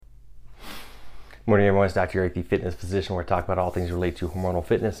Morning everyone, it's Dr. Eric, the fitness physician, where I talk about all things related to hormonal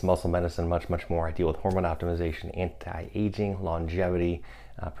fitness, muscle medicine, much more. I deal with hormone optimization, anti-aging, longevity,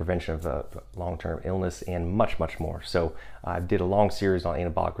 prevention of long-term illness, and much more. So I did a long series on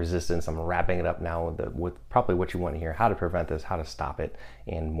anabolic resistance. I'm wrapping it up now with probably what you want to hear, how to prevent this, how to stop it,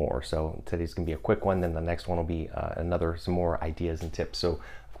 and more. So today's going to be a quick one, then the next one will be some more ideas and tips. So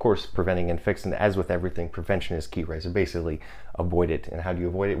of course, preventing and fixing, as with everything, prevention is key, right? So basically avoid it. And how do you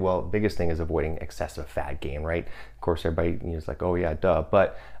avoid it? Well, biggest thing is avoiding excessive fat gain, right? Of course, everybody is like, oh yeah, duh.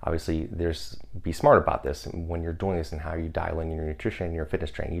 But obviously be smart about this when you're doing this and how you dial in your nutrition and your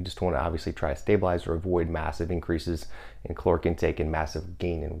fitness training. You just want to obviously try to stabilize or avoid massive increases in caloric intake and massive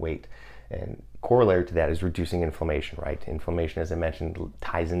gain in weight. And corollary to that is reducing inflammation, right? Inflammation, as I mentioned,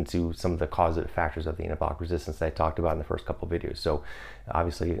 ties into some of the causative factors of the anabolic resistance that I talked about in the first couple of videos. So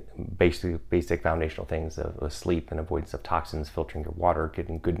obviously, basic foundational things of sleep and avoidance of toxins, filtering your water,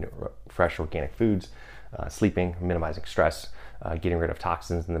 getting good, fresh, organic foods, sleeping, minimizing stress, getting rid of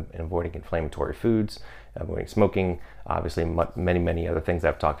toxins and avoiding inflammatory foods, avoiding smoking, obviously many other things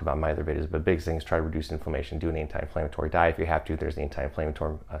I've talked about in my other videos, but big things, try to reduce inflammation, do an anti-inflammatory diet if you have to. There's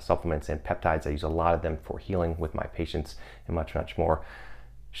anti-inflammatory supplements and peptides. I use a lot of them for healing with my patients and much more.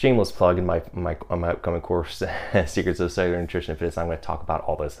 Shameless plug in my upcoming course, Secrets of Cellular Nutrition and Fitness. I'm going to talk about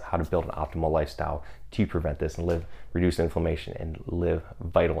all this, how to build an optimal lifestyle to prevent this and reduce inflammation and live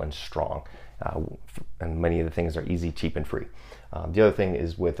vital and strong. And many of the things are easy, cheap, and free. The other thing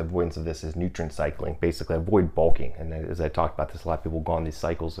is with avoidance of this is nutrient cycling. Basically, avoid bulking. And as I talked about this, a lot of people go on these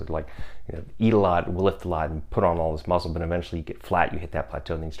cycles of like, eat a lot, lift a lot, and put on all this muscle, but eventually you get flat, you hit that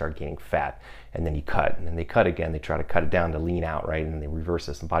plateau, and then you start gaining fat, and then you cut, and then they cut again. They try to cut it down to lean out, right? And then they reverse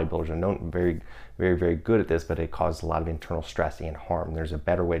this. And bodybuilders are known very good at this, but it causes a lot of internal stress and harm. There's a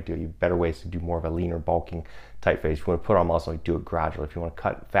better way to do it. Better ways to do more of a leaner bulking type phase. If you want to put on muscle, do it gradually. If you want to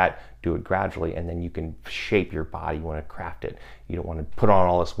cut fat, do it gradually, and then you can shape your body. You want to craft it. You don't want to put on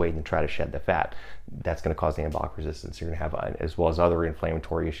all this weight and try to shed the fat. That's going to cause anabolic resistance. You're going to have, as well as other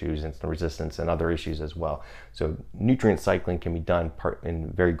inflammatory issues, insulin resistance, and other issues as well. So nutrient cycling can be done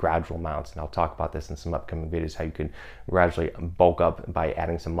in very gradual amounts, and I'll talk about this in some upcoming videos, how you can gradually bulk up by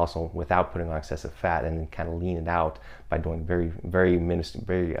adding some muscle without putting on excessive fat, and then kind of lean it out by doing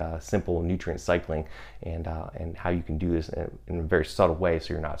very simple nutrient cycling, and how you can do this in a very subtle way,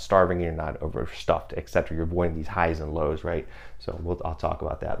 so you're not starving, you're not overstuffed, etc. You're avoiding these highs and lows, right? So I'll talk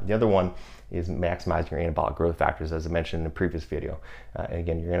about that. The other one is maximizing your anabolic growth factors, as I mentioned in the previous video. And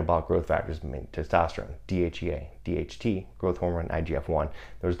again, your anabolic growth factors: testosterone, DHEA, DHT, growth hormone, IGF-1.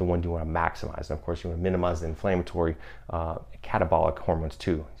 Those are the ones you want to maximize. And of course, you want to minimize the inflammatory catabolic hormones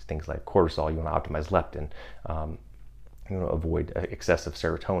too. Things like cortisol. You want to optimize leptin. You want to avoid excessive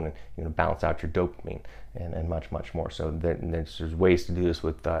serotonin. You want to balance out your dopamine, and much more. So there's ways to do this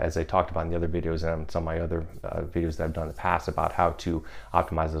with, as I talked about in the other videos and some of my other videos that I've done in the past about how to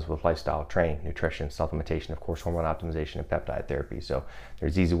optimize this with lifestyle training, nutrition, supplementation, of course, hormone optimization, and peptide therapy. So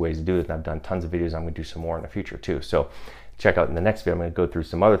there's easy ways to do it, and I've done tons of videos. I'm going to do some more in the future too. So check out in the next video. I'm going to go through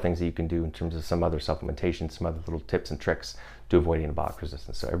some other things that you can do in terms of some other supplementation, some other little tips and tricks to avoid anabolic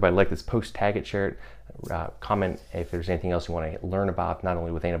resistance. So everybody like this post, tag it, share it, comment if there's anything else you want to learn about, not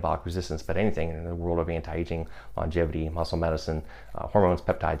only with anabolic resistance, but anything in the world of anti-aging, longevity, muscle medicine, hormones,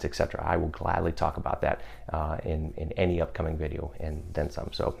 peptides, etc. I will gladly talk about that in any upcoming video and then some.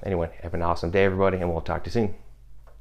 So anyway, have an awesome day, everybody, and we'll talk to you soon.